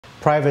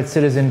Private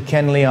citizen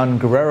Leon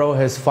Guerrero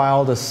has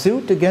filed a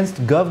suit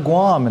against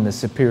GovGuam in the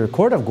Superior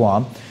Court of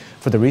Guam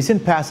for the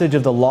recent passage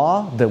of the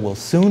law that will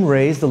soon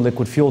raise the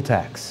liquid fuel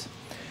tax.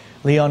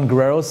 Leon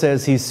Guerrero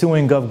says he's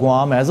suing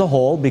GovGuam as a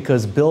whole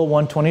because Bill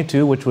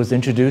 122, which was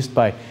introduced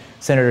by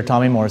Senator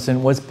Tommy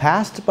Morrison, was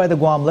passed by the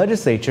Guam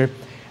legislature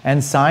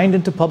and signed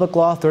into Public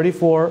Law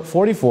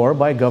 3444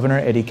 by Governor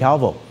Eddie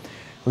Calvo.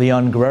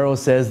 Leon Guerrero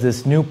says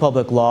this new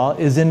public law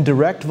is in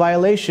direct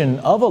violation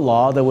of a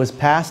law that was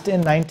passed in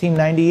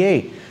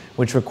 1998,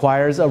 which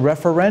requires a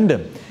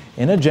referendum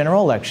in a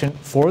general election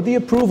for the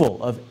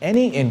approval of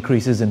any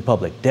increases in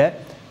public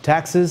debt,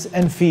 taxes,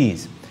 and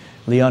fees.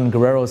 Leon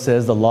Guerrero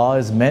says the law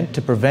is meant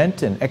to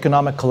prevent an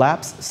economic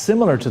collapse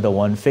similar to the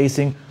one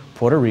facing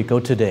Puerto Rico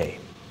today.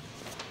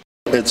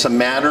 It's a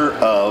matter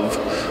of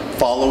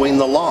following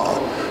the law.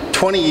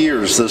 20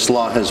 years this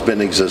law has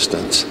been in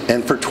existence,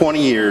 and for 20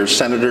 years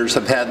senators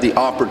have had the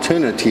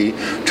opportunity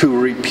to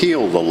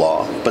repeal the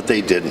law, but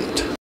they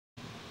didn't.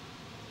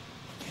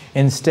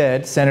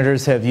 Instead,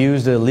 senators have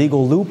used a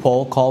legal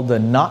loophole called the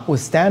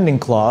notwithstanding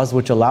clause,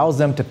 which allows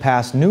them to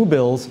pass new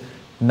bills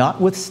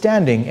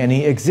notwithstanding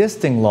any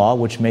existing law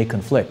which may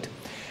conflict.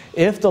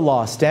 If the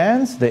law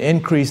stands, the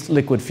increased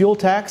liquid fuel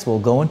tax will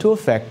go into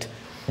effect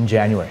in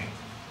January.